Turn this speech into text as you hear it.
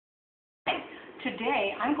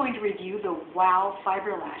Today, I'm going to review the Wow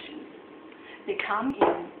Fiber Lashes. They come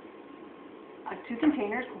in two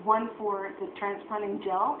containers, one for the transplanting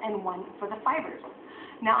gel and one for the fibers.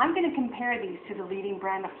 Now, I'm going to compare these to the leading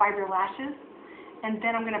brand of fiber lashes, and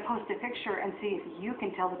then I'm going to post a picture and see if you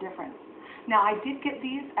can tell the difference. Now, I did get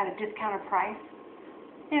these at a discounted price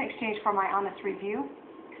in exchange for my honest review,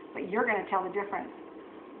 but you're going to tell the difference.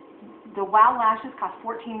 The Wow lashes cost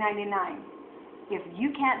 $14.99. If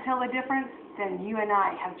you can't tell the difference, then you and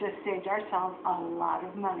I have just saved ourselves a lot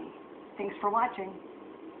of money. Thanks for watching.